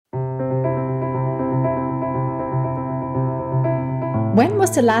When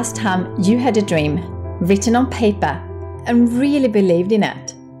was the last time you had a dream, written on paper, and really believed in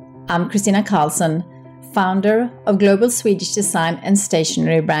it? I'm Kristina Karlsson, founder of global Swedish design and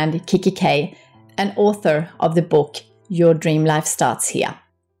stationery brand Kikki K, and author of the book Your Dream Life Starts Here.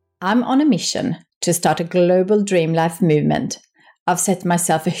 I'm on a mission to start a global dream life movement. I've set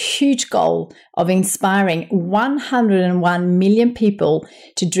myself a huge goal of inspiring 101 million people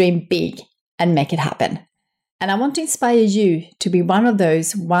to dream big and make it happen. And I want to inspire you to be one of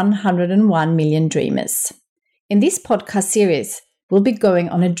those 101 million dreamers. In this podcast series, we'll be going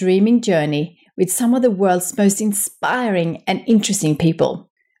on a dreaming journey with some of the world's most inspiring and interesting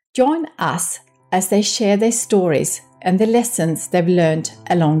people. Join us as they share their stories and the lessons they've learned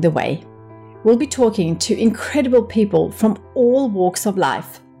along the way. We'll be talking to incredible people from all walks of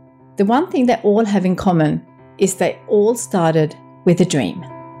life. The one thing they all have in common is they all started with a dream.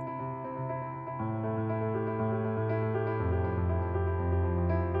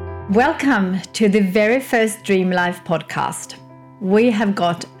 Welcome to the very first Dream Life podcast. We have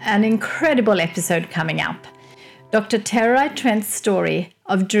got an incredible episode coming up. Dr. Tererai Trent's story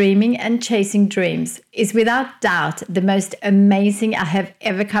of dreaming and chasing dreams is without doubt the most amazing I have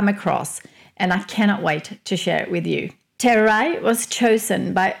ever come across, and I cannot wait to share it with you. Tererai was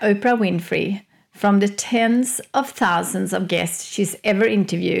chosen by Oprah Winfrey from the tens of thousands of guests she's ever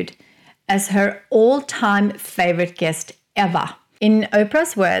interviewed as her all-time favorite guest ever. In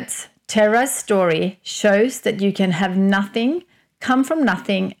Oprah's words, Tererai's story shows that you can have nothing, come from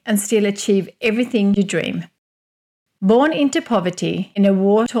nothing, and still achieve everything you dream. Born into poverty in a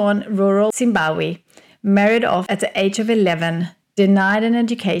war-torn rural Zimbabwe, married off at the age of 11, denied an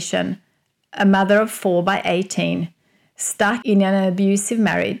education, a mother of 4 by 18, stuck in an abusive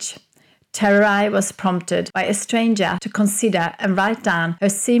marriage, Tererai was prompted by a stranger to consider and write down her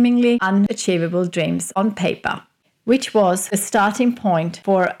seemingly unachievable dreams on paper, which was the starting point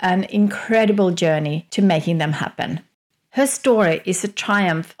for an incredible journey to making them happen. Her story is a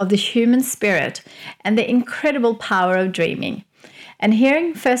triumph of the human spirit and the incredible power of dreaming. And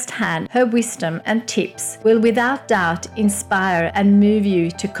hearing firsthand her wisdom and tips will without doubt inspire and move you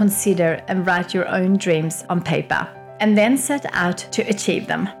to consider and write your own dreams on paper, and then set out to achieve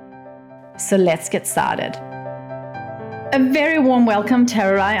them. So let's get started. A very warm welcome,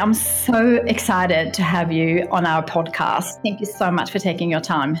 Tererai. I'm so excited to have you on our podcast. Thank you so much for taking your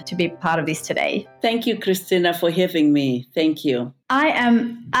time to be part of this today. Thank you, Kristina, for having me. Thank you. I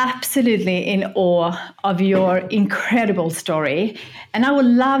am absolutely in awe of your incredible story, and I would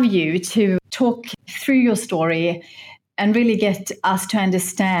love you to talk through your story and really get us to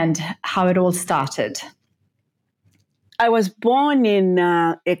understand how it all started. I was born in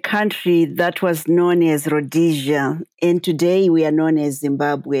a country that was known as Rhodesia, and today we are known as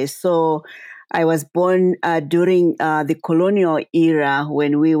Zimbabwe. So I was born during the colonial era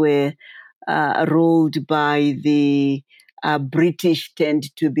when we were ruled by the British,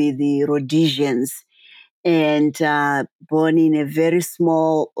 tend to be the Rhodesians, and born in a very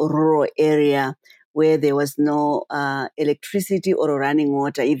small rural area where there was no electricity or running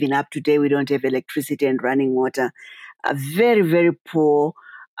water. Even up today, we don't have electricity and running water. Very, very poor,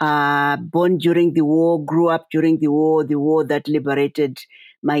 born during the war, grew up during the war that liberated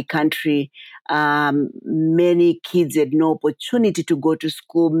my country. Many kids had no opportunity to go to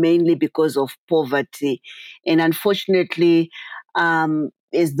school, mainly because of poverty. And unfortunately,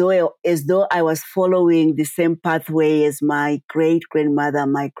 as though I was following the same pathway as my great-grandmother,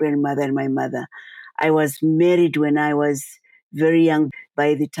 my grandmother, and my mother, I was married when I was very young.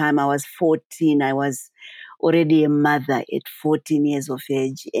 By the time I was 14, I was already a mother at 14 years of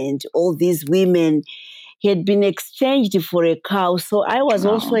age. And all these women had been exchanged for a cow. So I was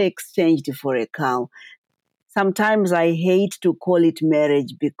also exchanged for a cow. Sometimes I hate to call it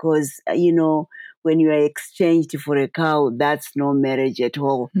marriage because, when you are exchanged for a cow, that's no marriage at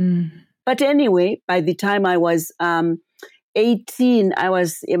all. But anyway, by the time I was 18, I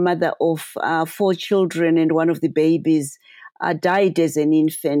was a mother of 4 children, and one of the babies died as an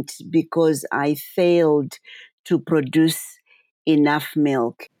infant because I failed to produce enough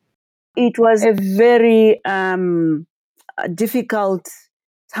milk. It was a very difficult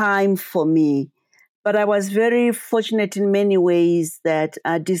time for me, but I was very fortunate in many ways that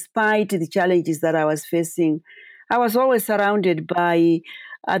despite the challenges that I was facing, I was always surrounded by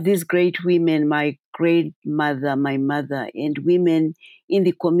these great women, my grandmother, my mother, and women in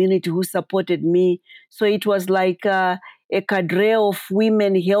the community who supported me. So it was like a cadre of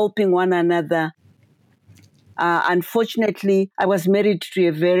women helping one another. Unfortunately, I was married to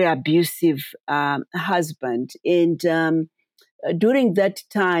a very abusive husband. And during that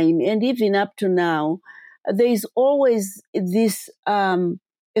time, and even up to now, there is always this a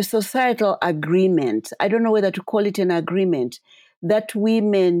societal agreement. I don't know whether to call it an agreement, that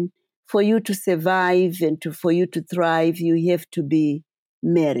women, for you to survive and for you to thrive, you have to be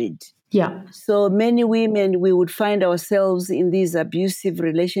married. Yeah. So many women, we would find ourselves in these abusive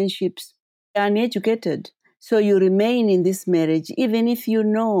relationships, uneducated. So you remain in this marriage, even if you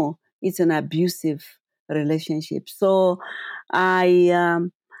know it's an abusive relationship. So I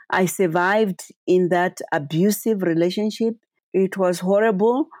survived in that abusive relationship. It was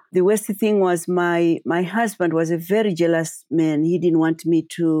horrible. The worst thing was my husband was a very jealous man. He didn't want me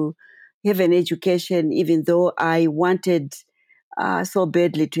to have an education, even though I wanted so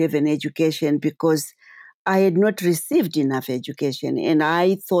badly to have an education, because I had not received enough education. And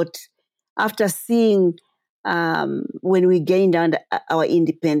I thought, after seeing when we gained our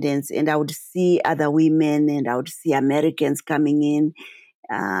independence, and I would see other women and I would see Americans coming in,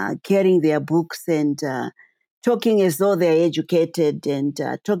 carrying their books and talking as though they're educated and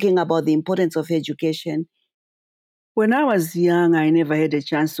talking about the importance of education. When I was young, I never had a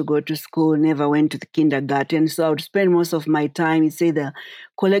chance to go to school, never went to the kindergarten. So I would spend most of my time, it's either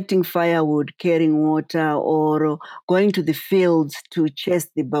collecting firewood, carrying water, or going to the fields to chase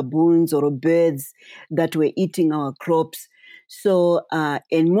the baboons or birds that were eating our crops. So,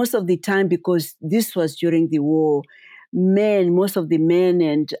 and most of the time, because this was during the war, most of the men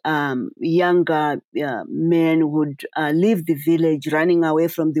and younger men would leave the village running away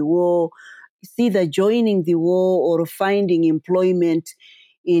from the war, either joining the war or finding employment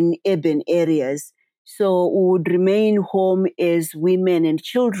in urban areas. So we would remain home as women and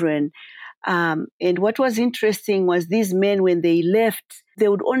children. And what was interesting was these men, when they left, they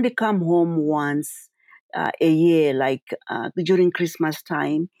would only come home once a year, like during Christmas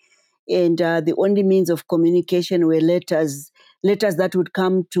time. And the only means of communication were letters that would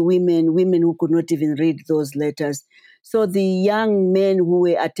come to women who could not even read those letters. So the young men who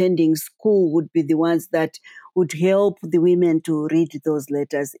were attending school would be the ones that would help the women to read those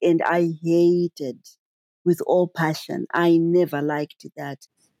letters. And I hated with all passion. I never liked that.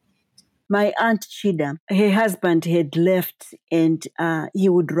 My Aunt Chida, her husband had left, and he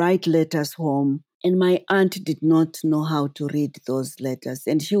would write letters home. And my aunt did not know how to read those letters.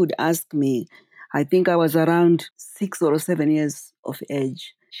 And she would ask me, I think I was around 6 or 7 years of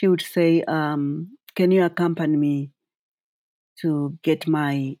age. She would say, can you accompany me to get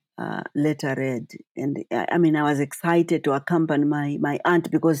my letter read? And I mean, I was excited to accompany my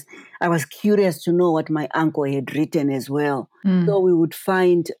aunt, because I was curious to know what my uncle had written as well. So we would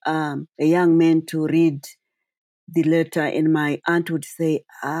find a young man to read the letter, and my aunt would say,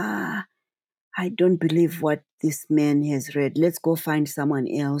 I don't believe what this man has read. Let's go find someone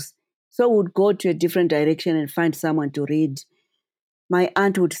else. So we would go to a different direction and find someone to read. My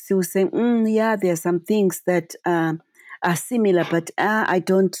aunt would still say, yeah, there are some things that are similar, but I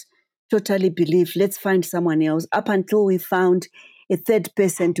don't totally believe. Let's find someone else. Up until we found a third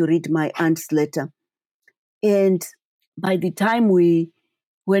person to read my aunt's letter. And by the time we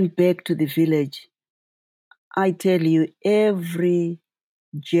went back to the village, I tell you, every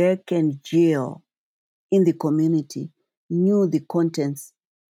Jack and Jill in the community knew the contents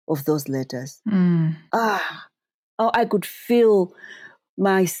of those letters. I could feel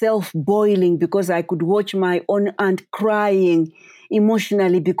myself boiling, because I could watch my own aunt crying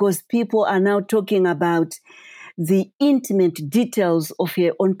emotionally, because people are now talking about the intimate details of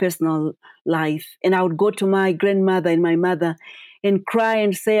her own personal life. And I would go to my grandmother and my mother and cry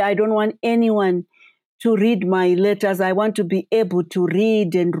and say, I don't want anyone to read my letters. I want to be able to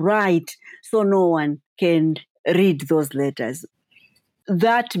read and write, so no one can read those letters.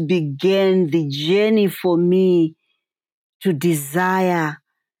 That began the journey for me to desire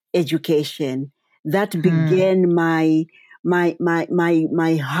education. That began my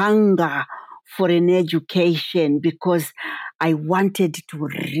hunger for an education, because I wanted to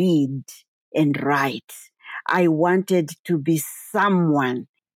read and write. I wanted to be someone.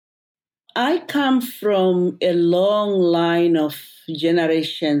 I come from a long line of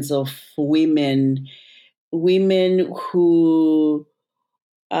generations of women who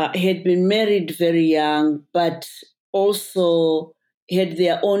had been married very young, but also had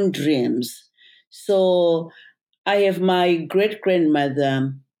their own dreams. So I have my great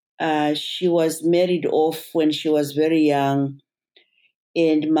grandmother. She was married off when she was very young.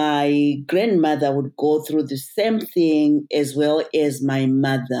 And my grandmother would go through the same thing, as well as my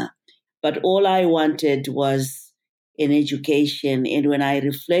mother. But all I wanted was an education. And when I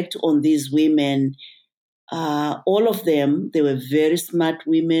reflect on these women, all of them, they were very smart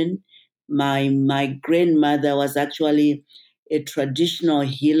women. My grandmother was actually a traditional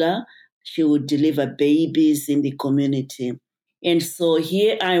healer. she would deliver babies in the community. And so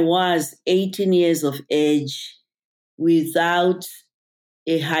here I was, 18 years of age, without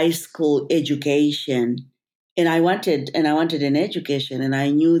a high school education. And I wanted an education, and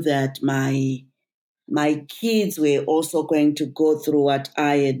I knew that my kids were also going to go through what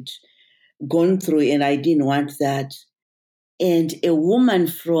I had gone through, and I didn't want that. And a woman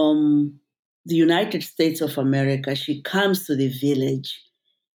from the United States of America, she comes to the village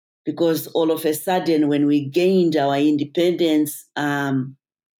because all of a sudden, when we gained our independence,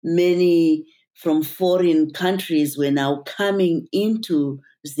 many from foreign countries were now coming into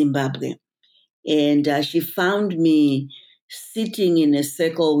Zimbabwe. And she found me sitting in a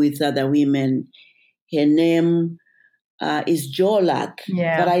circle with other women. Her name is Jolak,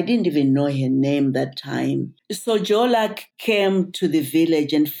 but I didn't even know her name that time. So Jolak came to the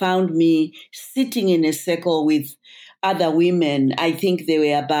village and found me sitting in a circle with other women. I think there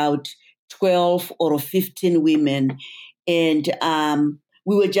were about 12 or 15 women. And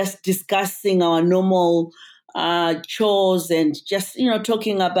we were just discussing our normal chores and just,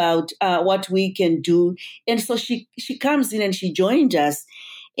 talking about what we can do. And so she comes in and she joined us.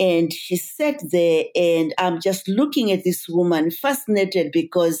 And she sat there, and I'm just looking at this woman, fascinated,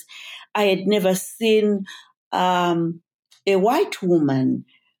 because I had never seen a white woman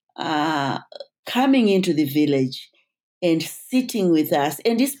coming into the village and sitting with us,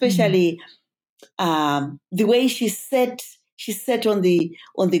 and especially the way she sat. She sat on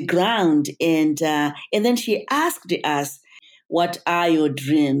the ground, and then she asked us, "What are your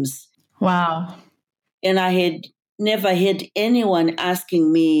dreams?" Wow. And I had never had anyone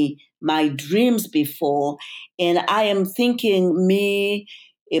asking me my dreams before. And I am thinking, me,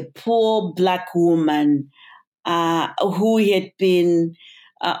 a poor Black woman who had been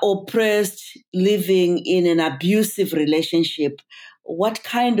oppressed, living in an abusive relationship, what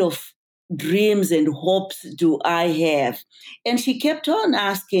kind of dreams and hopes do I have? And she kept on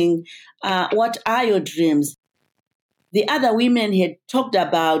asking, what are your dreams? The other women had talked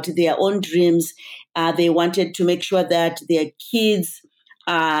about their own dreams. They wanted to make sure that their kids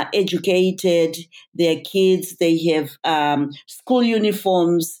are educated, their kids, they have school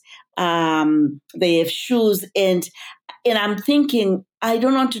uniforms, they have shoes. And I'm thinking, I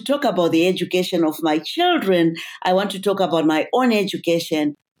don't want to talk about the education of my children. I want to talk about my own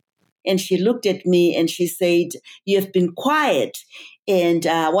education. And she looked at me and she said, "You have been quiet. And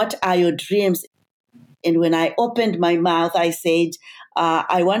what are your dreams?" And when I opened my mouth, I said,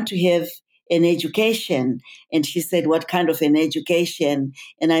 I want to have an education. And she said, "What kind of an education?"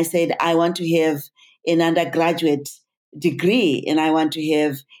 And I said, "I want to have an undergraduate degree, and I want to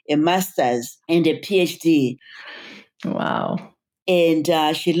have a master's and a PhD." Wow. And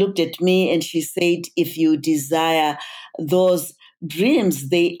she looked at me and she said, "If you desire those dreams,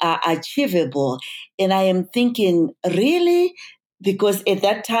 they are achievable." And I am thinking, really? Because at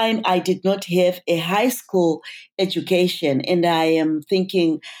that time, I did not have a high school education. And I am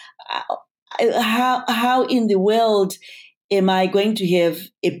thinking, how in the world am I going to have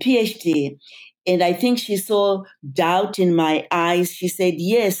a PhD? And I think she saw doubt in my eyes. She said,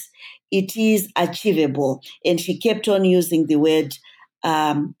 "Yes, it is achievable." And she kept on using the word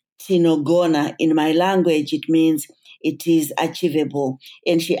tinogona. In my language, it means it is achievable.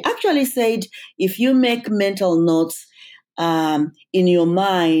 And she actually said, if you make mental notes in your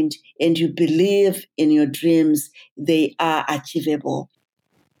mind and you believe in your dreams, they are achievable.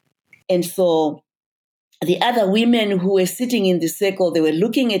 And so the other women who were sitting in the circle, they were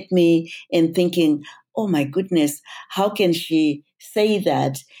looking at me and thinking, "Oh my goodness, how can she say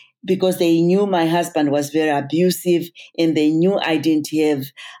that?" Because they knew my husband was very abusive, and they knew I didn't have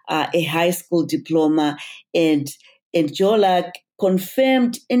a high school diploma. And Jolak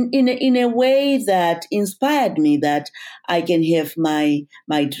confirmed in a way that inspired me that I can have my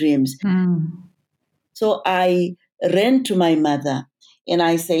dreams. So I ran to my mother and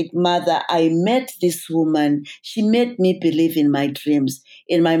I said, "Mother, I met this woman. She made me believe in my dreams."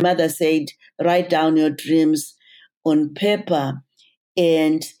 And my mother said, "Write down your dreams on paper.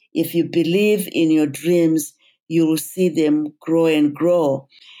 And if you believe in your dreams, you will see them grow and grow."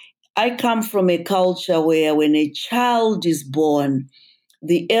 I come from a culture where when a child is born,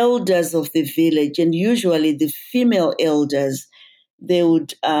 the elders of the village, and usually the female elders, they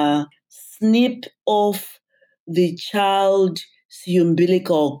would snip off the child's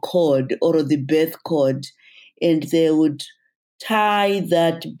umbilical cord or the birth cord, and they would tie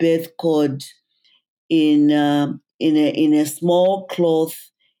that birth cord in a small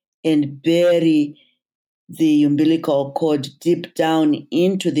cloth and bury the umbilical cord deep down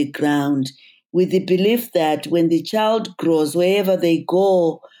into the ground, with the belief that when the child grows, wherever they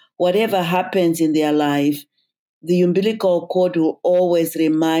go, whatever happens in their life, the umbilical cord will always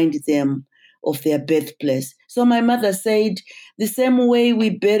remind them of their birthplace. So my mother said, the same way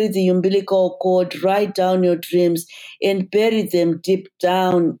we bury the umbilical cord, write down your dreams and bury them deep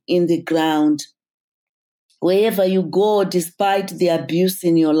down in the ground. Wherever you go, despite the abuse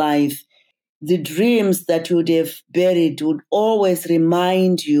in your life, the dreams that you would have buried would always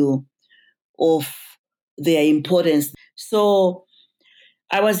remind you of their importance. So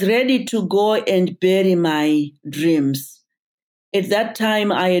I was ready to go and bury my dreams. At that time,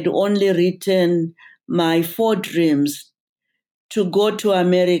 I had only written my 4 dreams: to go to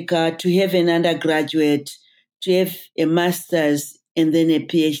America, to have an undergraduate, to have a master's, and then a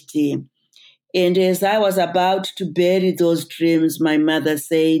PhD. And as I was about to bury those dreams, my mother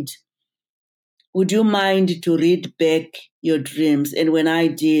said, would you mind to read back your dreams? And when I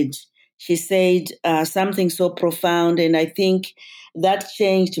did, she said something so profound, and I think that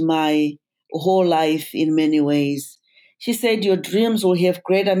changed my whole life in many ways. She said, your dreams will have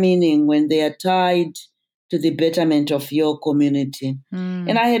greater meaning when they are tied to the betterment of your community.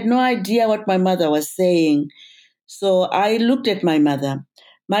 And I had no idea what my mother was saying. So I looked at my mother.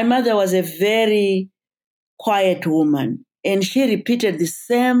 My mother was a very quiet woman, and she repeated the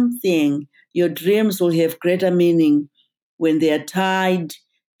same thing. Your dreams will have greater meaning when they are tied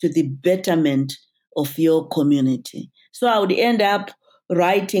to the betterment of your community. So I would end up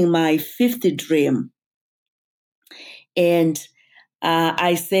writing my 5th dream. And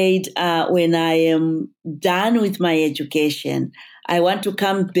I said, when I am done with my education, I want to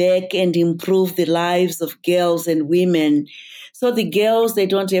come back and improve the lives of girls and women. So the girls, they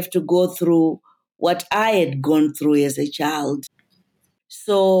don't have to go through what I had gone through as a child.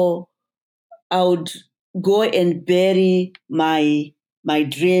 So I would go and bury my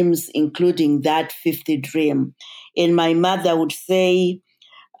dreams, including that 5th dream. And my mother would say,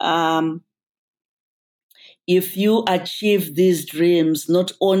 if you achieve these dreams,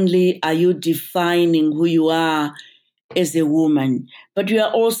 not only are you defining who you are as a woman, but you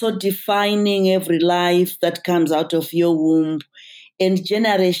are also defining every life that comes out of your womb and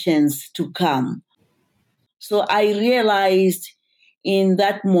generations to come. So I realized in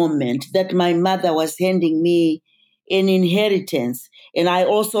that moment that my mother was handing me an inheritance. And I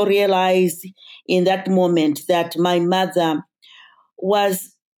also realized in that moment that my mother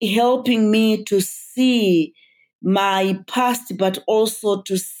was helping me to see my past, but also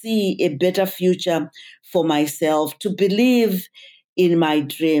to see a better future for myself, to believe in my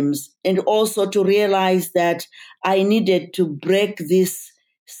dreams, and also to realize that I needed to break this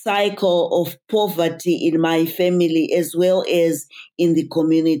cycle of poverty in my family as well as in the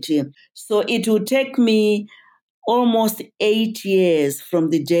community. So it would take me almost 8 years from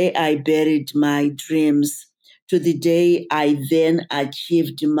the day I buried my dreams to the day I then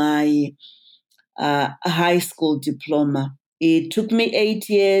achieved my high school diploma. It took me 8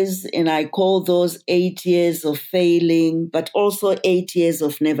 years, and I call those 8 years of failing, but also 8 years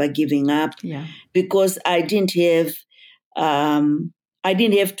of never giving up. Yeah. Because I didn't have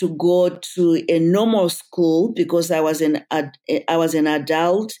to go to a normal school because I was an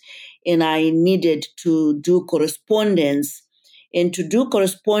adult, and I needed to do correspondence. And to do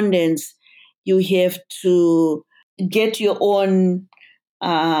correspondence, you have to get your own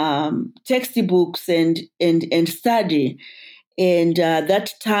textbooks and study. And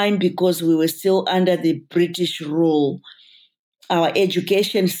that time, because we were still under the British rule, our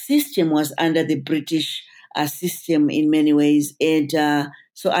education system was under the British system in many ways. And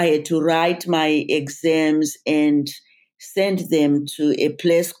so I had to write my exams and send them to a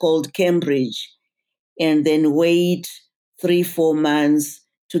place called Cambridge, and then wait 3-4 months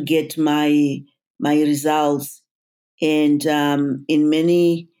to get my results. And in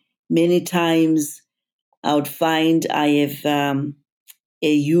many times, I would find I have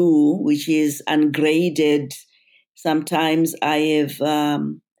a U, which is ungraded. Sometimes I have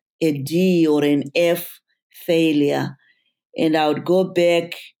a D or an F failure. And I would go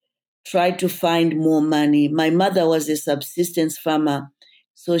back, try to find more money. My mother was a subsistence farmer,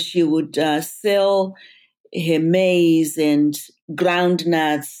 so she would sell her maize and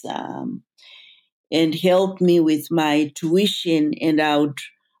groundnuts and help me with my tuition. And I would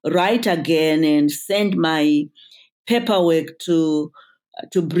write again and send my paperwork to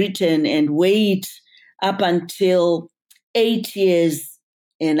Britain and wait up until 8 years.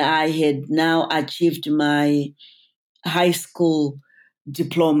 And I had now achieved my high school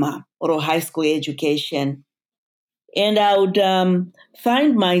diploma or high school education. And I would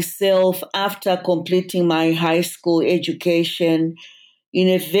find myself, after completing my high school education, in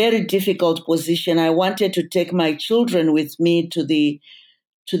a very difficult position. I wanted to take my children with me to the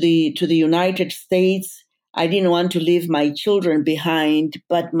to the United States. I didn't want to leave my children behind,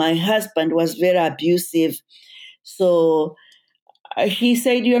 but my husband was very abusive. So he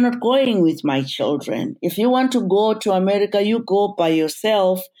said, "You're not going with my children. If you want to go to America, you go by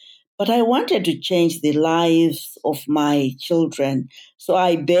yourself." But I wanted to change the lives of my children. So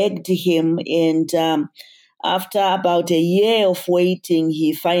I begged him, and after about a year of waiting,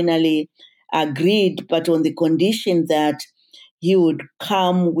 he finally agreed, but on the condition that he would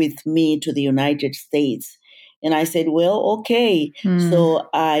come with me to the United States. And I said, "Well, okay." So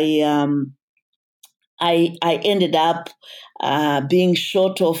I ended up being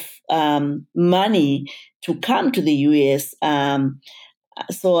short of money to come to the US.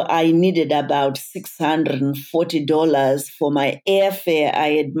 So I needed about $640 for my airfare. I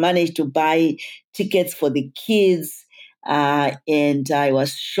had managed to buy tickets for the kids, and I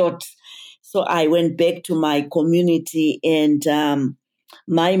was short. So I went back to my community, and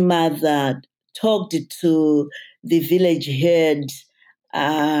my mother talked to the village head,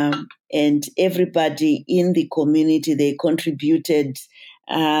 and everybody in the community. They contributed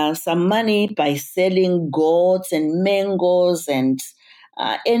some money by selling goats and mangoes and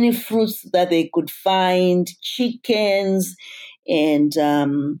any fruits that they could find, chickens, and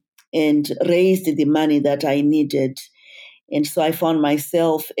raised the money that I needed. And so I found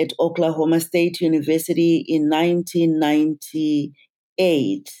myself at Oklahoma State University in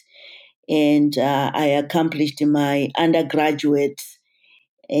 1998, and I accomplished my undergraduate.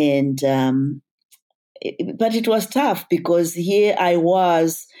 And but it was tough because here I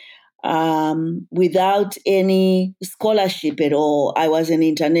was without any scholarship at all. I was an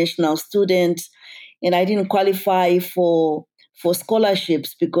international student, and I didn't qualify for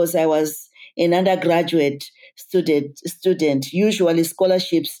scholarships because I was an undergraduate student. Usually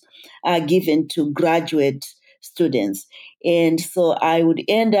scholarships are given to graduate students, and so I would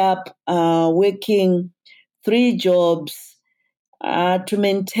end up working 3 jobs to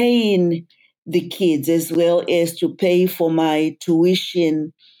maintain the kids as well as to pay for my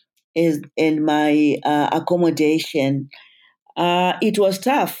tuition and my accommodation. It was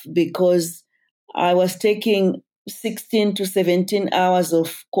tough because I was taking 16 to 17 hours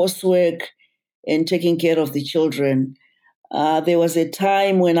of coursework and taking care of the children. There was a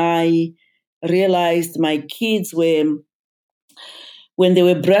time when I realized my kids were, when they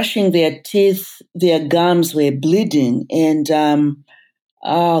were brushing their teeth, their gums were bleeding. And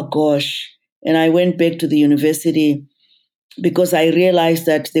oh gosh. And I went back to the university because I realized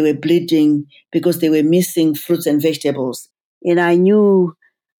that they were bleeding because they were missing fruits and vegetables. And I knew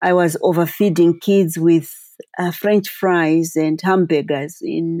I was overfeeding kids with French fries and hamburgers.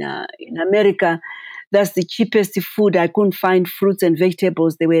 In America, that's the cheapest food. I couldn't find fruits and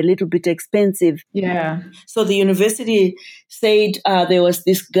vegetables. They were a little bit expensive. Yeah. So the university said there was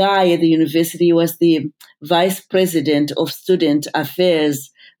this guy at the university, he was the vice president of student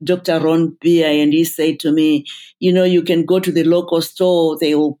affairs, Dr. Ron Beer, and he said to me, you can go to the local store.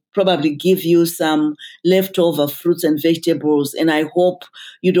 They will probably give you some leftover fruits and vegetables. And I hope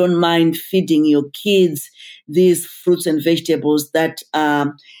you don't mind feeding your kids these fruits and vegetables that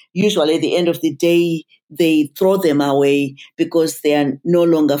usually at the end of the day, they throw them away because they are no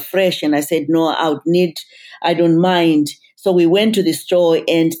longer fresh. And I said, no, I don't mind. So we went to the store,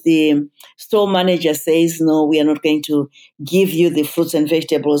 and the store manager says, no, we are not going to give you the fruits and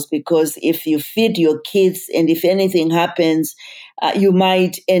vegetables because if you feed your kids and if anything happens, you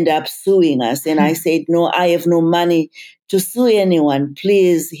might end up suing us. And I said, no, I have no money to sue anyone.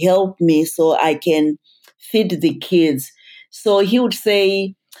 Please help me so I can feed the kids. So he would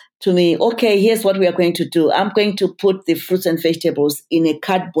say to me, okay, here's what we are going to do. I'm going to put the fruits and vegetables in a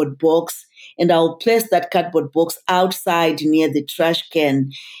cardboard box, and I'll place that cardboard box outside near the trash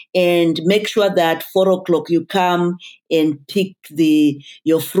can, and make sure that 4 o'clock you come and pick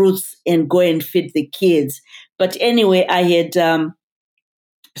your fruits and go and feed the kids. But anyway, I had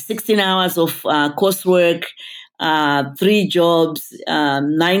 16 hours of coursework, 3 jobs,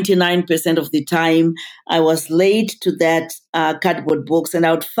 99% of the time I was late to that cardboard box, and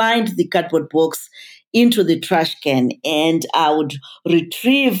I would find the cardboard box into the trash can, and I would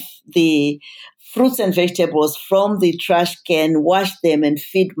retrieve the fruits and vegetables from the trash can, wash them, and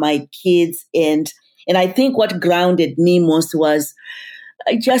feed my kids. And I think what grounded me most was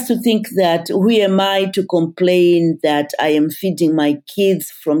just to think that who am I to complain that I am feeding my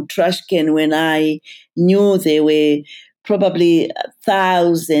kids from trash can when I knew there were probably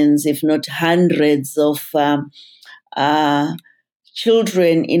thousands, if not hundreds, of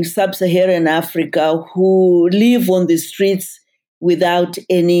children in sub-Saharan Africa who live on the streets without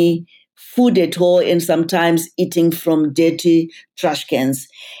any food at all, and sometimes eating from dirty trash cans.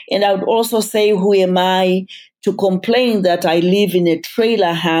 And I would also say, who am I to complain that I live in a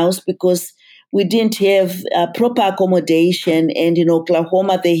trailer house, because we didn't have proper accommodation. And in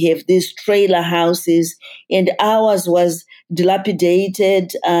Oklahoma, they have these trailer houses, and ours was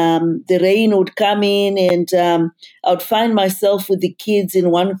dilapidated. The rain would come in, and I would find myself with the kids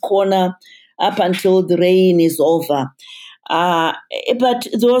in one corner up until the rain is over. But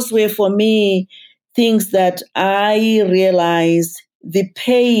those were, for me, things that I realized the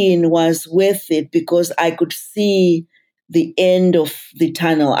pain was worth it, because I could see the end of the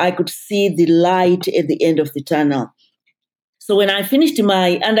tunnel. I could see the light at the end of the tunnel. So when I finished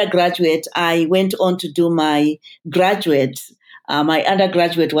my undergraduate, I went on to do my graduate. My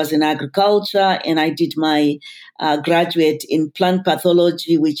undergraduate was in agriculture, and I did my graduate in plant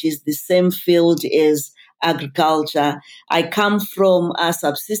pathology, which is the same field as agriculture. I come from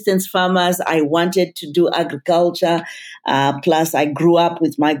subsistence farmers. I wanted to do agriculture. Plus, I grew up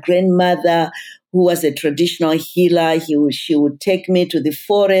with my grandmother, who was a traditional healer. She would take me to the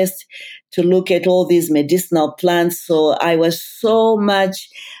forest to look at all these medicinal plants. So I was so much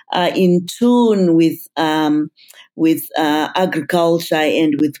in tune with agriculture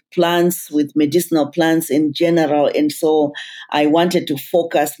and with plants, with medicinal plants in general. And so I wanted to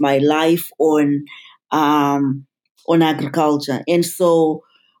focus my life on agriculture. And so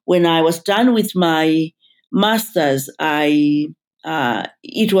when I was done with my master's, it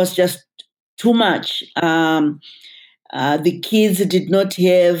was just too much. The kids did not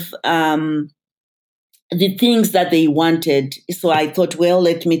have the things that they wanted. So I thought, well,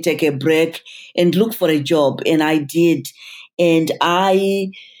 let me take a break and look for a job. And I did. And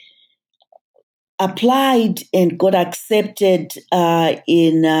I applied and got accepted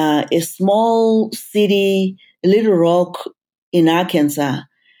in a small city, Little Rock in Arkansas.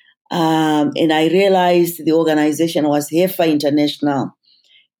 And I realized the organization was Heifer International.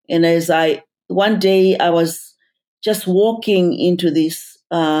 And one day I was just walking into this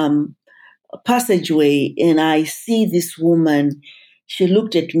passageway, and I see this woman. She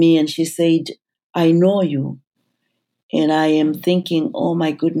looked at me and she said, "I know you." And I am thinking, oh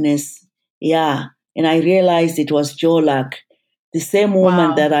my goodness, yeah. And I realized it was Jolak, the same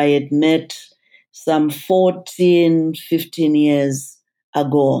woman that I had met some 14, 15 years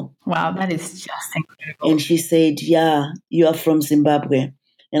ago. Wow, that is just incredible. And she said, "Yeah, you are from Zimbabwe."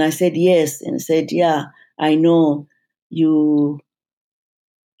 And I said, "Yes." And said, "Yeah, I know you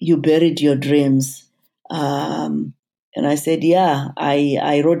buried your dreams." And I said, "Yeah,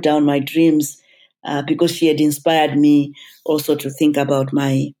 I wrote down my dreams because she had inspired me also to think about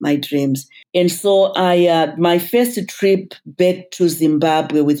my dreams." And so my first trip back to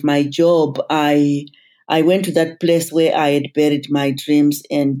Zimbabwe with my job, I went to that place where I had buried my dreams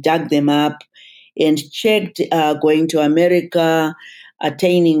and dug them up and checked going to America,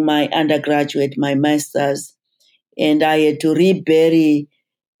 attaining my undergraduate, my master's. And I had to rebury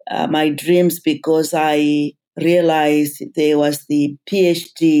my dreams because I realized there was the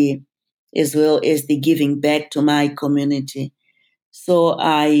PhD as well as the giving back to my community. So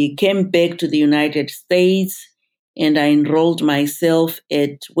I came back to the United States and I enrolled myself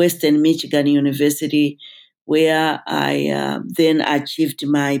at Western Michigan University, where I then achieved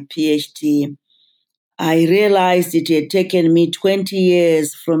my PhD. I realized it had taken me 20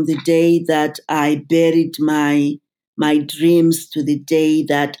 years from the day that I buried my dreams to the day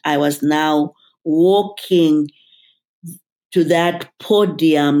that I was now walking to that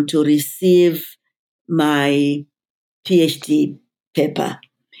podium to receive my PhD paper.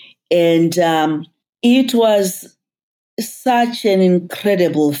 And it was such an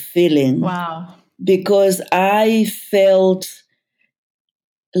incredible feeling. Wow. Because I felt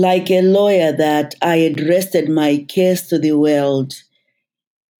like a lawyer that I had rested my case to the world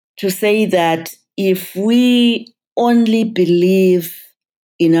to say that if we only believe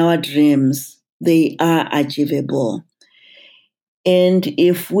in our dreams, they are achievable. And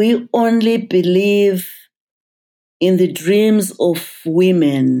if we only believe in the dreams of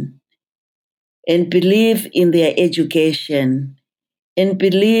women and believe in their education and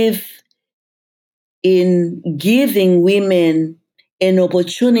believe in giving women an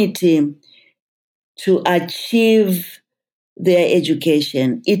opportunity to achieve their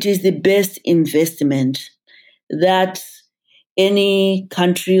education, it is the best investment that any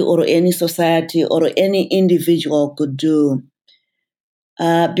country or any society or any individual could do.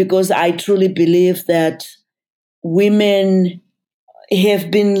 Because I truly believe that women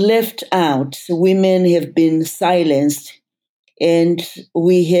have been left out, women have been silenced, and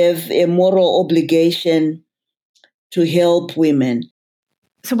we have a moral obligation to help women.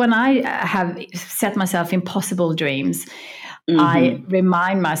 So when I have set myself impossible dreams, I Mm-hmm.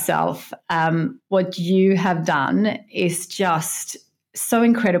 remind myself what you have done is just so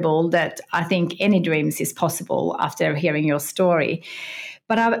incredible that I think any dreams is possible after hearing your story.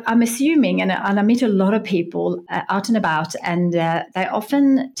 But I'm assuming, and I meet a lot of people out and about, and they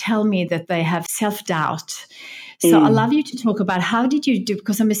often tell me that they have self-doubt. So I'd love you to talk about how did you do,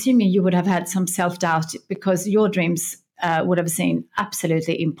 because I'm assuming you would have had some self-doubt because your dreams would have seemed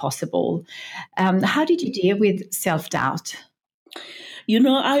absolutely impossible. How did you deal with self-doubt?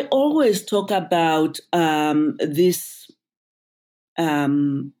 I always talk about this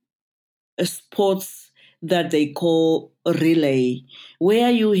um, sports that they call relay,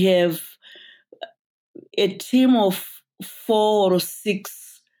 where you have a team of 4 or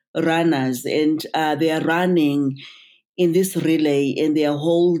 6 runners, and they are running in this relay and they are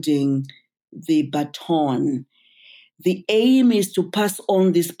holding the baton. The aim is to pass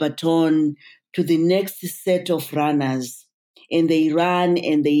on this baton to the next set of runners. And they run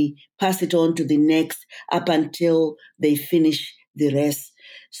and they pass it on to the next up until they finish the race.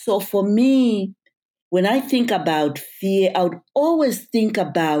 So for me, when I think about fear, I would always think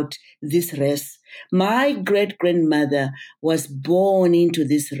about this race. My great grandmother was born into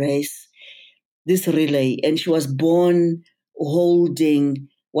this race, this relay, and she was born holding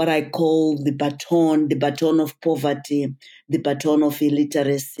what I call the baton of poverty, the baton of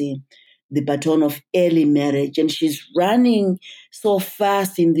illiteracy, the baton of early marriage. And she's running so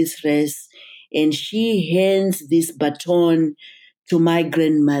fast in this race, and she hands this baton to my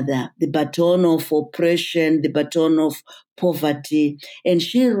grandmother, the baton of oppression, the baton of poverty. And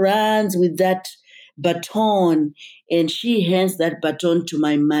she runs with that baton, and she hands that baton to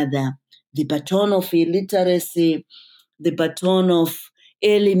my mother, the baton of illiteracy, the baton of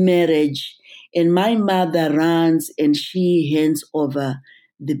early marriage. And my mother runs and she hands over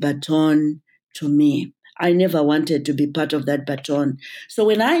the baton to me. I never wanted to be part of that baton. So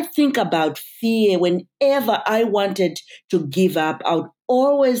when I think about fear, whenever I wanted to give up, I would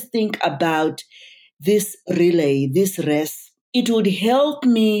always think about this relay, this race. It would help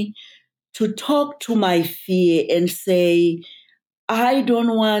me to talk to my fear and say, I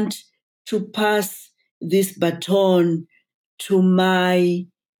don't want to pass this baton to my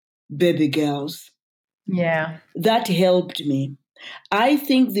baby girls. Yeah. That helped me. I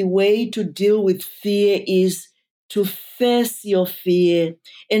think the way to deal with fear is to face your fear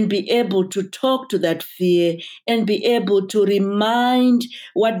and be able to talk to that fear and be able to remind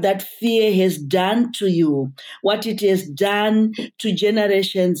what that fear has done to you, what it has done to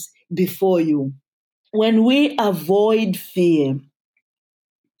generations before you. When we avoid fear,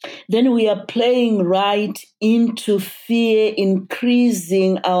 then we are playing right into fear,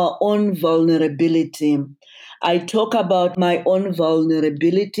 increasing our own vulnerability. I talk about my own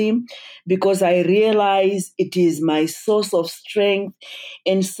vulnerability because I realize it is my source of strength.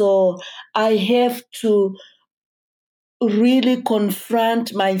 And so I have to really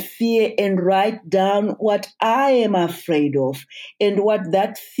confront my fear and write down what I am afraid of and what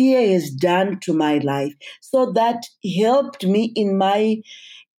that fear has done to my life. So that helped me in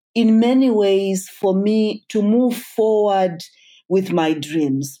many ways for me to move forward with my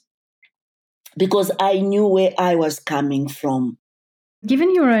dreams because I knew where I was coming from.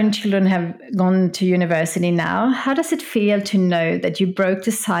 Given your own children have gone to university now, how does it feel to know that you broke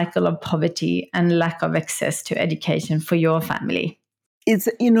the cycle of poverty and lack of access to education for your family? It's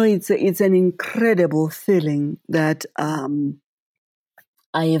an incredible feeling that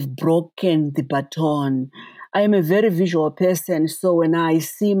I have broken the baton. I am a very visual person, so when I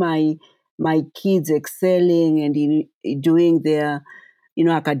see my kids excelling and doing their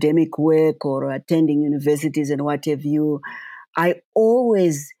academic work or attending universities and what have you, I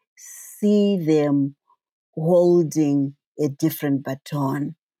always see them holding a different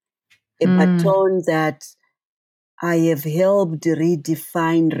baton, a baton that I have helped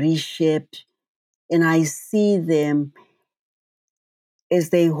redefine, reshape, and I see them as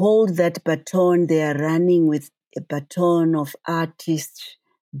they hold that baton, they are running with a baton of artists,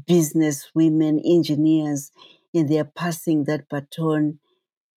 business women, engineers, and they are passing that baton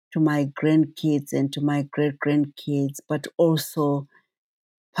to my grandkids and to my great grandkids, but also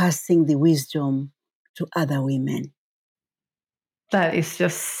passing the wisdom to other women. That is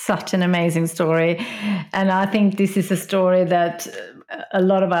just such an amazing story. And I think this is a story that a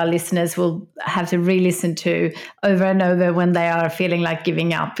lot of our listeners will have to re listen to over and over when they are feeling like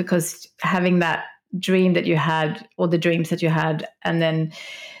giving up, because having that dream that you had, or the dreams that you had, and then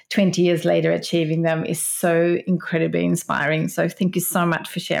 20 years later achieving them is so incredibly inspiring. So thank you so much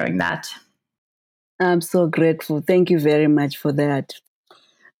for sharing that. I'm so grateful. Thank you very much for that.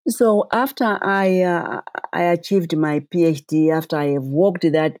 So after I achieved my PhD, after I have walked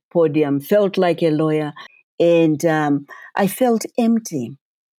that podium, felt like a lawyer, and I felt empty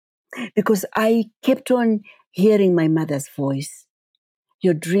because I kept on hearing my mother's voice.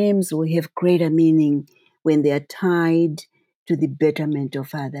 Your dreams will have greater meaning when they are tied to the betterment of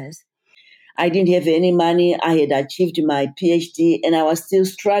others. I didn't have any money. I had achieved my PhD and I was still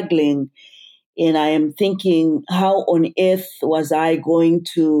struggling. And I am thinking, how on earth was I going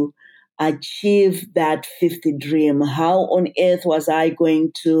to achieve that fifth dream? How on earth was I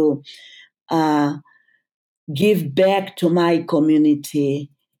going to uh, give back to my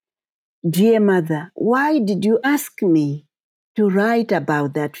community? Dear mother, why did you ask me to write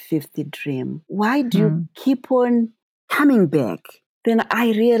about that fifth dream? Why do you keep on coming back? Then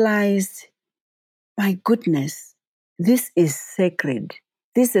I realized, my goodness, this is sacred.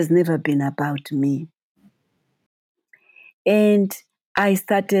 This has never been about me. And I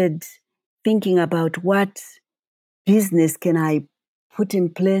started thinking about what business can I put in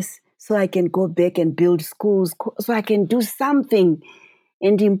place so I can go back and build schools, so I can do something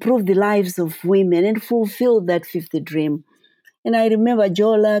and improve the lives of women and fulfill that fifth dream. And I remember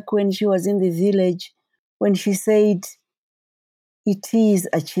Jola when she was in the village, when she said, it is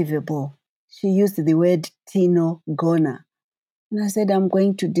achievable. She used the word Tino Gona. And I said, I'm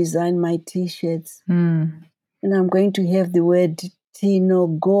going to design my t-shirts. And I'm going to have the word Tino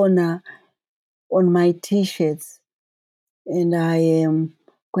Gona on my t-shirts. And I am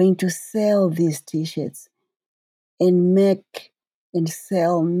going to sell these t-shirts and make and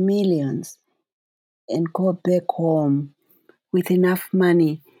sell millions and go back home with enough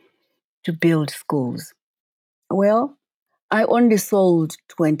money to build schools. Well, I only sold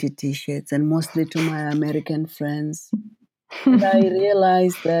 20 t-shirts and mostly to my American friends. And I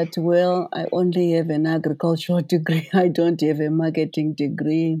realized that, well, I only have an agricultural degree. I don't have a marketing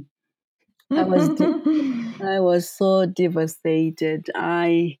degree. I was so devastated.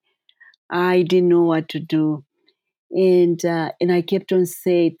 I didn't know what to do. And I kept on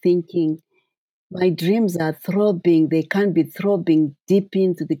thinking, my dreams are throbbing. They can't be throbbing deep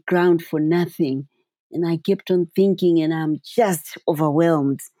into the ground for nothing. And I kept on thinking, and I'm just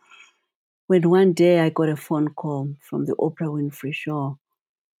overwhelmed. When one day I got a phone call from the Oprah Winfrey Show,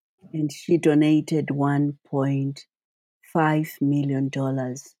 and she donated $1.5 million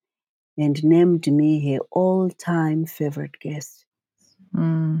and named me her all-time favorite guest.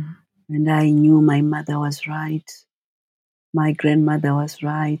 And I knew my mother was right. My grandmother was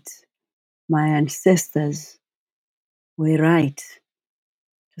right. My ancestors were right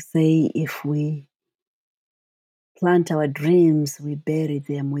to say if we plant our dreams, we bury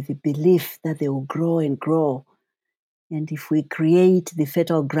them with the belief that they will grow and grow. And if we create the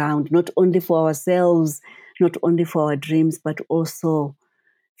fertile ground, not only for ourselves, not only for our dreams, but also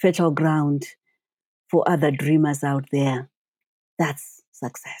fertile ground for other dreamers out there, that's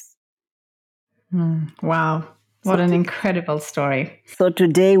success. Wow. What an incredible story. So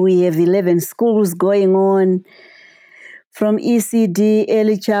today we have 11 schools going on, from ECD,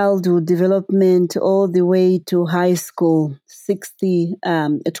 early childhood development, all the way to high school,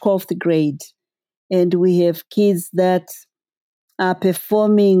 12th grade. And we have kids that are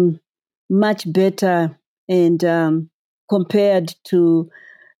performing much better and compared to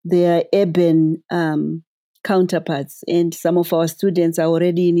their urban counterparts. And some of our students are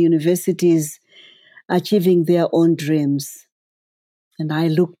already in universities achieving their own dreams. And I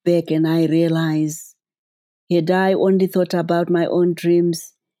look back and I realize, had I only thought about my own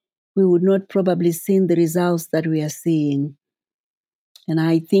dreams, we would not probably seen the results that we are seeing. And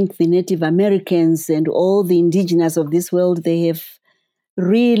I think the Native Americans and all the indigenous of this world, they have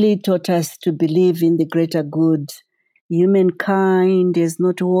really taught us to believe in the greater good. Humankind is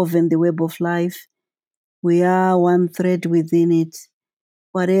not woven the web of life. We are one thread within it.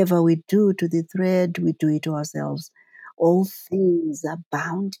 Whatever we do to the thread, we do it to ourselves. All things are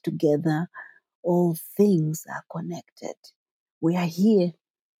bound together. All things are connected. We are here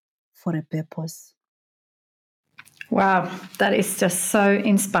for a purpose. Wow, that is just so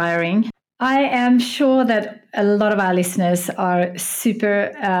inspiring. I am sure that a lot of our listeners are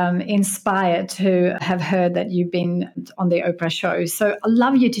super inspired to have heard that you've been on the Oprah show. So I'd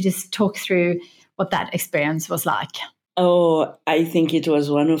love you to just talk through what that experience was like. Oh, I think it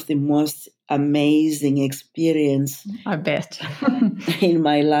was one of the most amazing experience I bet. in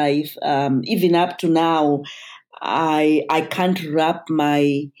my life. Even up to now, I can't wrap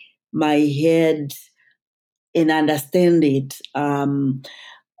my head and understand it.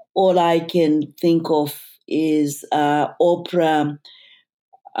 All I can think of is Oprah.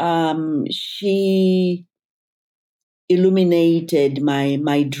 She illuminated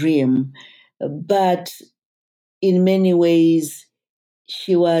my dream. But in many ways,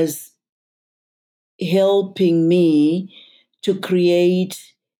 she was helping me to create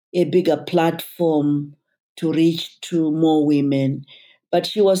a bigger platform to reach to more women. But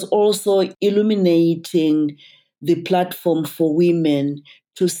she was also illuminating the platform for women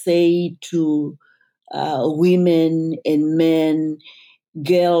to say to women and men,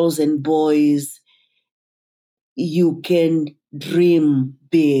 girls and boys, you can dream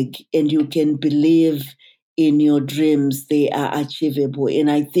big and you can believe in your dreams. They are achievable. And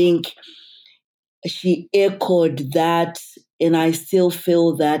I think she echoed that, and I still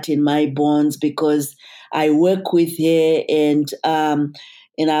feel that in my bones because I work with her, and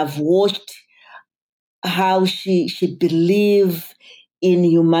I've watched how she believed in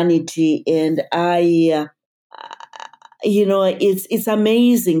humanity, and it's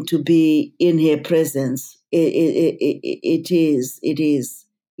amazing to be in her presence. It is,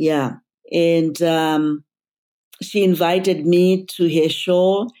 yeah. And she invited me to her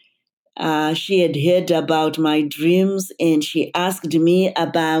show. She had heard about my dreams and she asked me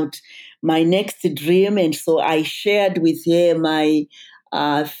about my next dream. And so I shared with her my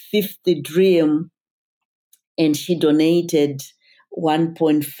fifth dream, and she donated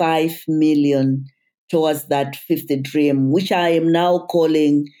 1.5 million towards that fifth dream, which I am now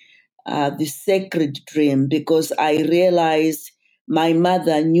calling the sacred dream, because I realized my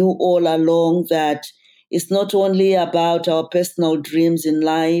mother knew all along that it's not only about our personal dreams in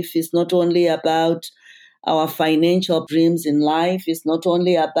life, it's not only about our financial dreams in life, it's not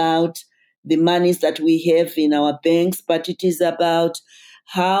only about the monies that we have in our banks, but it is about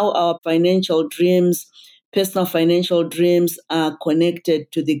how our financial dreams, personal financial dreams, are connected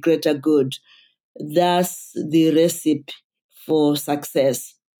to the greater good. That's the recipe for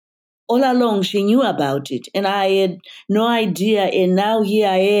success. All along, she knew about it, and I had no idea. And now here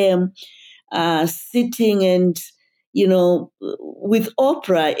I am, sitting and, with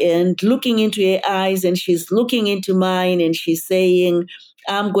Oprah and looking into her eyes, and she's looking into mine, and she's saying,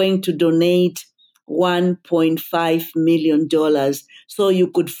 I'm going to donate $1.5 million so you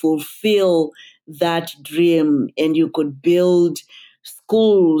could fulfill that dream and you could build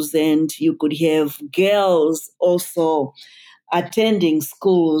schools and you could have girls also attending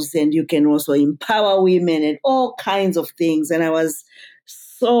schools, and you can also empower women and all kinds of things. And I was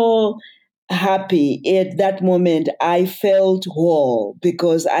so happy at that moment. I felt whole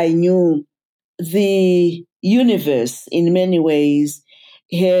because I knew the universe in many ways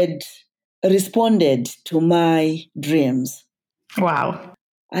had responded to my dreams. Wow.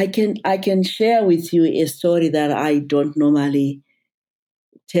 I can share with you a story that I don't normally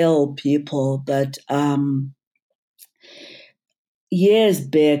tell people, but years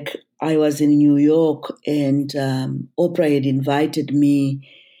back, I was in New York, and Oprah had invited me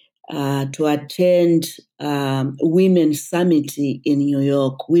to attend Women's Summit in New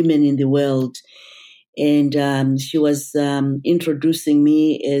York, Women in the World. And she was introducing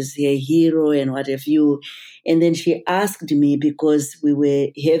me as a hero and what have you. And then she asked me, because we were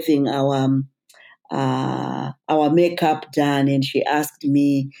having our makeup done, and she asked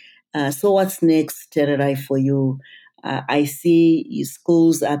me, so what's next, Tererai, for you? I see your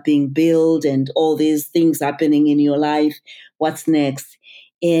schools are being built and all these things happening in your life. What's next?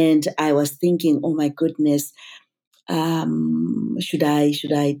 And I was thinking, oh my goodness, should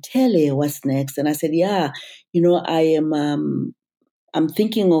I tell her what's next? And I said, yeah, I'm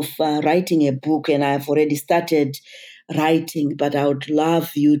thinking of writing a book, and I've already started writing, but I would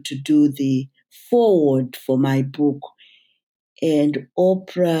love you to do the forward for my book. And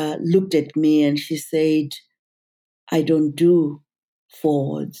Oprah looked at me and she said, I don't do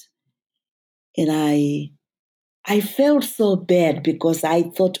forwards. And I felt so bad because I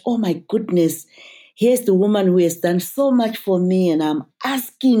thought, oh my goodness, here's the woman who has done so much for me, and I'm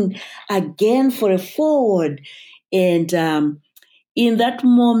asking again for a forward. And in that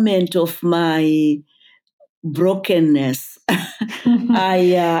moment of my brokenness,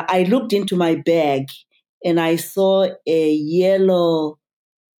 I looked into my bag and I saw a yellow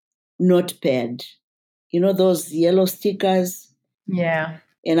notepad. You know those yellow stickers? Yeah.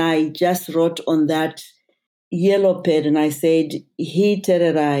 And I just wrote on that yellow pad and I said, He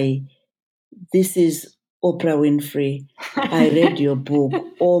Tererai, this is Oprah Winfrey. I read your book.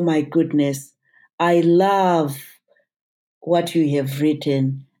 Oh my goodness. I love what you have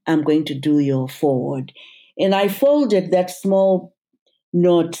written. I'm going to do your forward. And I folded that small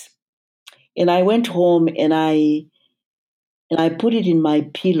note and I went home and I put it in my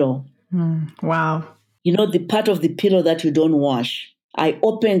pillow. Wow. You know, the part of the pillow that you don't wash. I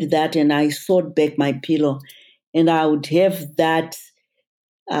opened that and I sewed back my pillow. and I would have that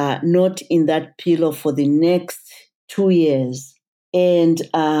note in that pillow for the next 2 years. And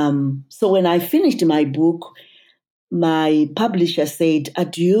so when I finished my book, my publisher said,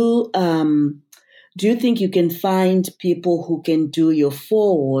 do you think you can find people who can do your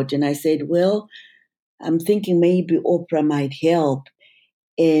forward? And I said, well, I'm thinking maybe Oprah might help.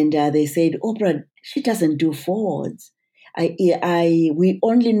 And they said, Oprah, she doesn't do forwards. We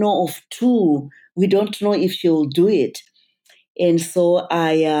only know of two. We don't know if she'll do it. And so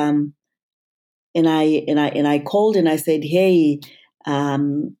I called and I said, hey, I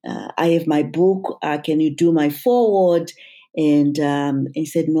have my book. Can you do my forward? And he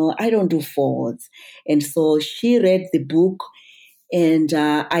said, no, I don't do forwards. And so she read the book, and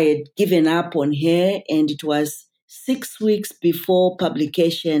I had given up on her. And it was 6 weeks before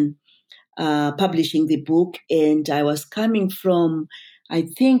publication, publishing the book. And I was coming from, I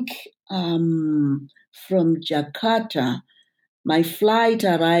think, from Jakarta. My flight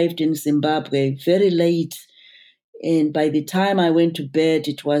arrived in Zimbabwe very late, and by the time I went to bed,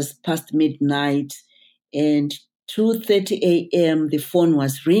 it was past midnight. And 2:30 a.m., the phone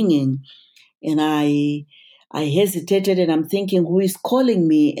was ringing, and I hesitated, and I'm thinking, who is calling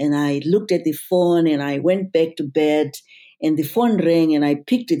me? And I looked at the phone, and I went back to bed, and the phone rang, and I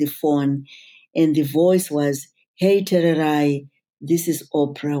picked the phone, and the voice was, hey, Tererai, this is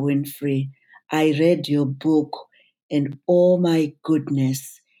Oprah Winfrey. I read your book, and oh my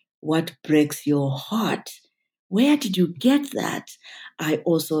goodness, what breaks your heart? Where did you get that? I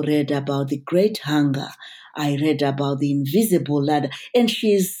also read about the great hunger. I read about the invisible ladder. And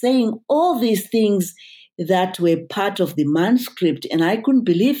she's saying all these things that were part of the manuscript, and I couldn't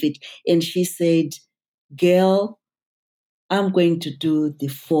believe it. And she said, girl, I'm going to do the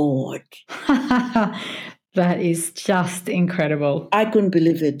forward. That is just incredible. I couldn't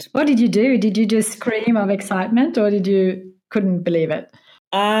believe it. What did you do? Did you just scream of excitement, or did you couldn't believe it?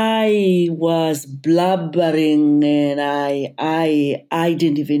 I was blubbering, and I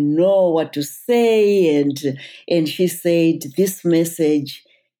didn't even know what to say. And she said, this message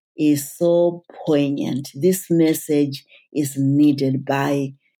is so poignant. This message is needed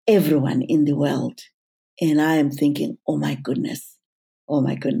by everyone in the world. And I am thinking, oh my goodness.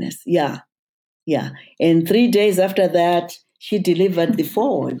 Yeah. And 3 days after that, she delivered the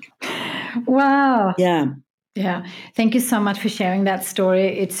forward. Wow. Yeah. Thank you so much for sharing that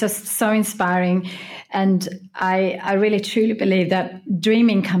story. It's just so inspiring. And I really truly believe that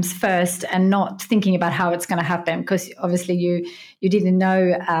dreaming comes first and not thinking about how it's going to happen, because obviously you didn't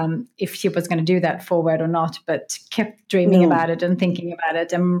know if she was going to do that forward or not, but kept dreaming about it and thinking about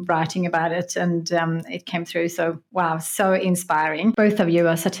it and writing about it. And it came through. So, wow, so inspiring. Both of you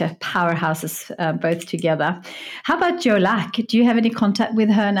are such a powerhouses, both together. How about Jo Lack? Do you have any contact with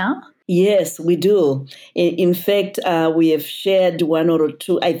her now? Yes, we do. In fact, we have shared one or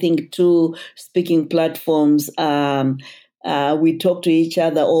two, I think, two speaking platforms. We talk to each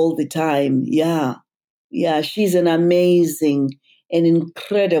other all the time. Yeah. She's an amazing, an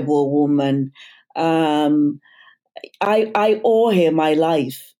incredible woman. I owe her my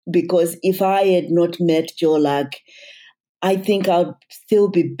life, because if I had not met Jo Lack, I think I'd still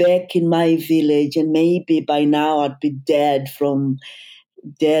be back in my village, and maybe by now I'd be dead from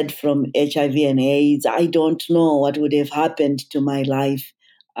HIV and AIDS. I don't know what would have happened to my life.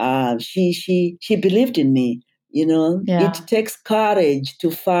 She believed in me. It takes courage to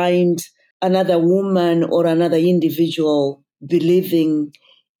find another woman or another individual believing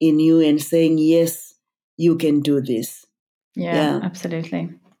in you and saying, yes, you can do this. Yeah, absolutely.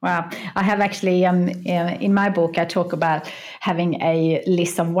 Wow. I have actually, in my book, I talk about having a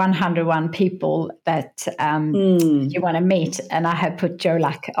list of 101 people that you want to meet. And I have put Jo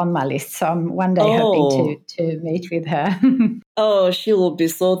Lack on my list. So I'm one day hoping to meet with her. Oh, she will be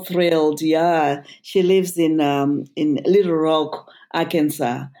so thrilled. Yeah. She lives in Little Rock,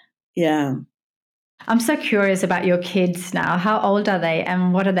 Arkansas. Yeah. I'm so curious about your kids now. How old are they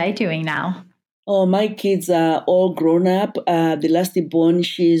and what are they doing now? Oh, my kids are all grown up. The last born,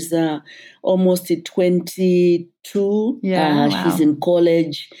 she's almost 22. Yeah, wow. She's in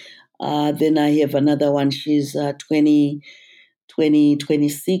college. Then I have another one. She's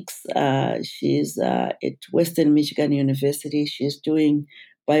 26. She's at Western Michigan University. She's doing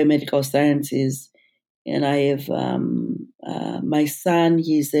biomedical sciences. And I have my son.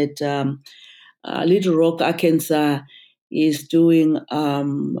 He's at Little Rock, Arkansas. Is doing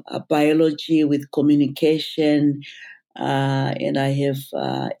biology with communication, and I have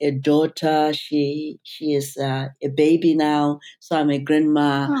a daughter. She is a baby now, so I'm a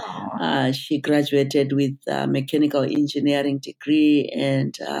grandma. She graduated with a mechanical engineering degree,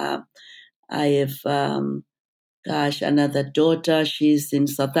 and I have Gosh, another daughter. She's in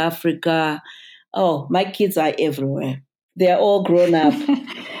South Africa. Oh, my kids are everywhere. They're all grown up.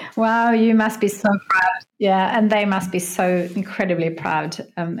 Wow, you must be so proud. Yeah, and they must be so incredibly proud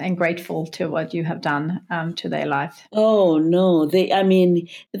and grateful to what you have done to their life. Oh no, they are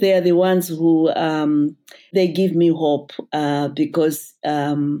the ones who they give me hope because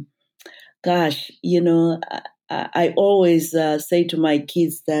gosh, I always say to my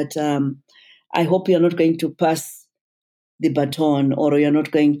kids that I hope you're not going to pass the baton, or you're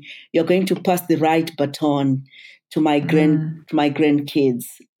going to pass the right baton to my grandkids.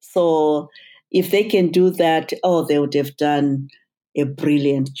 So if they can do that, oh, they would have done a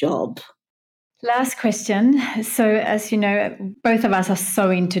brilliant job. Last question. So, as you know, both of us are so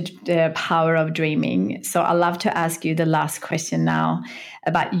into the power of dreaming. So, I'd love to ask you the last question now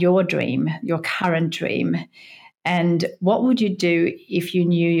about your dream, your current dream. And what would you do if you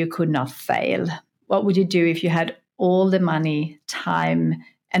knew you could not fail? What would you do if you had all the money, time,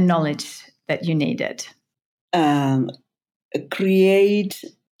 and knowledge that you needed? Create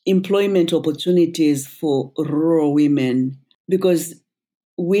employment opportunities for rural women, because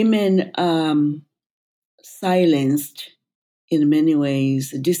women are silenced in many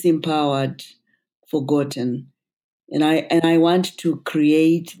ways, disempowered, forgotten. And I want to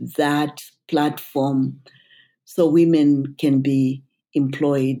create that platform so women can be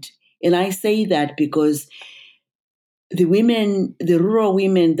employed. And I say that because the rural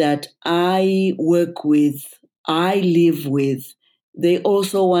women that I work with, I live with, they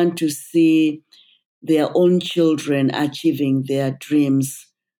also want to see their own children achieving their dreams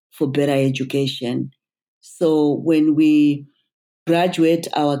for better education. So when we graduate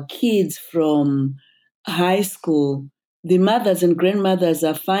our kids from high school, the mothers and grandmothers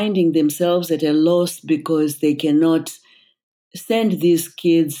are finding themselves at a loss because they cannot send these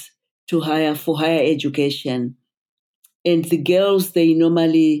kids to higher education. And the girls, they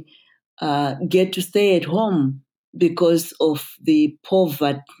normally get to stay at home because of the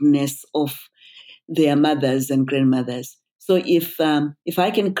povertiness of their mothers and grandmothers. So if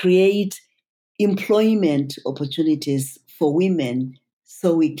I can create employment opportunities for women,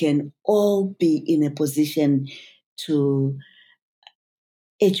 so we can all be in a position to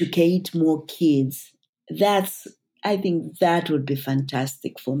educate more kids, I think that would be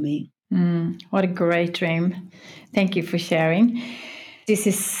fantastic for me. What a great dream. Thank you for sharing. This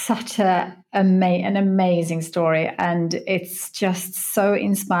is such an amazing story, and it's just so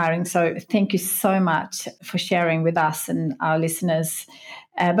inspiring. So thank you so much for sharing with us and our listeners,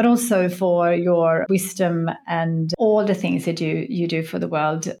 but also for your wisdom and all the things that you do for the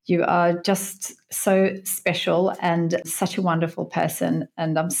world. You are just so special and such a wonderful person,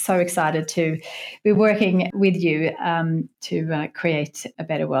 and I'm so excited to be working with you to create a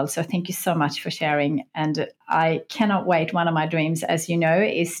better world. So thank you so much for sharing, and I cannot wait. One of my dreams, as you know,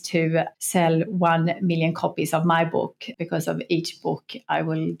 is to sell 1 million copies of my book. Because of each book, I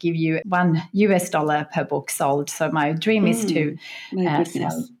will give you $1 per book sold. So my dream is to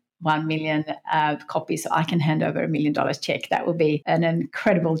sell 1 million copies so I can hand over $1 million check. That will be an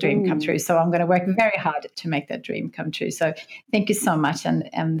incredible dream come true. So I'm going to work very hard to make that dream come true. So thank you so much.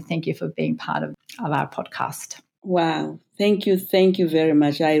 And thank you for being part of our podcast. Wow. Thank you. Thank you very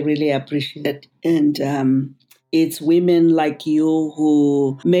much. I really appreciate it. And it's women like you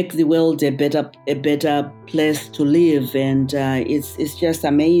who make the world a better place to live. And it's just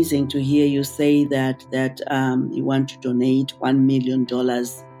amazing to hear you say that you want to donate $1 million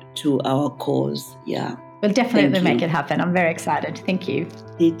to our cause. Yeah. We'll definitely make it happen. I'm very excited. Thank you.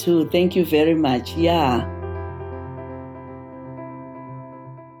 Me too. Thank you very much. Yeah.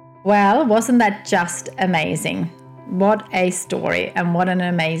 Well, wasn't that just amazing? What a story, and what an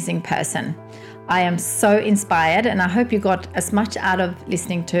amazing person. I am so inspired, and I hope you got as much out of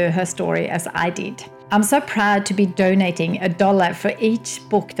listening to her story as I did. I'm so proud to be donating $1 for each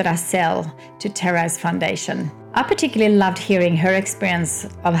book that I sell to Tererai's Foundation. I particularly loved hearing her experience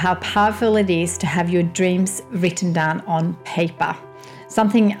of how powerful it is to have your dreams written down on paper.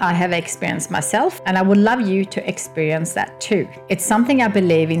 Something I have experienced myself, and I would love you to experience that too. It's something I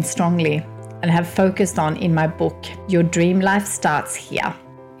believe in strongly and have focused on in my book, Your Dream Life Starts Here.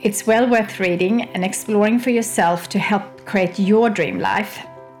 It's well worth reading and exploring for yourself to help create your dream life,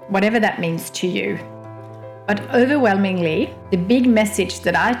 whatever that means to you. But overwhelmingly, the big message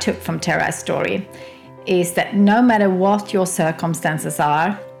that I took from Tererai's story is that no matter what your circumstances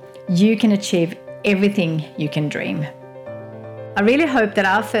are, you can achieve everything you can dream. I really hope that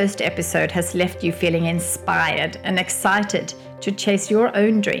our first episode has left you feeling inspired and excited to chase your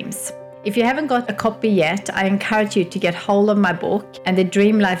own dreams. If you haven't got a copy yet, I encourage you to get hold of my book and the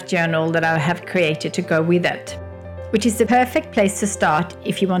Dream Life Journal that I have created to go with it. which is the perfect place to start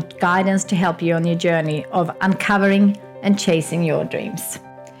if you want guidance to help you on your journey of uncovering and chasing your dreams.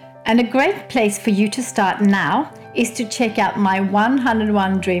 And a great place for you to start now is to check out my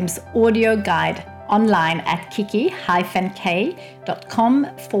 101 Dreams audio guide online at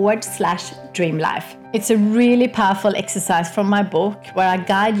kiki-k.com/dreamlife. It's a really powerful exercise from my book where I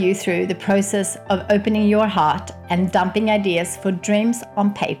guide you through the process of opening your heart and dumping ideas for dreams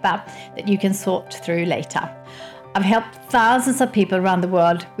on paper that you can sort through later. I've helped thousands of people around the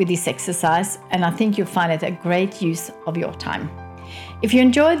world with this exercise, and I think you'll find it a great use of your time. If you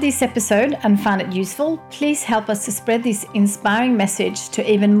enjoyed this episode and found it useful, please help us to spread this inspiring message to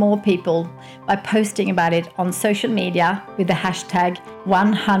even more people by posting about it on social media with the hashtag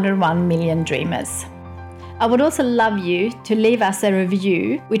 101milliondreamers. I would also love you to leave us a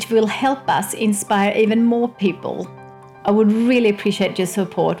review, which will help us inspire even more people. I would really appreciate your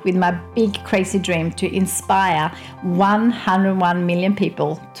support with my big crazy dream to inspire 101 million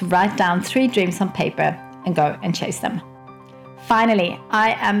people to write down 3 dreams on paper and go and chase them. Finally,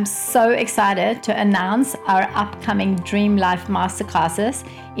 I am so excited to announce our upcoming Dream Life Masterclasses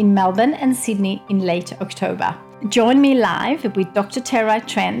in Melbourne and Sydney in late October. Join me live with Dr. Tererai,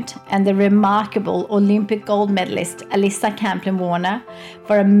 Trent and the remarkable Olympic gold medalist Alyssa Camplin-Warner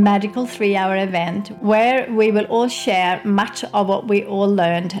for a magical 3-hour event where we will all share much of what we all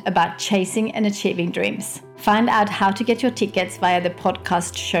learned about chasing and achieving dreams. Find out how to get your tickets via the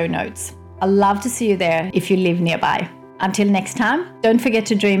podcast show notes. I'd love to see you there if you live nearby. Until next time, don't forget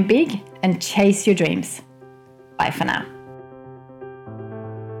to dream big and chase your dreams. Bye for now.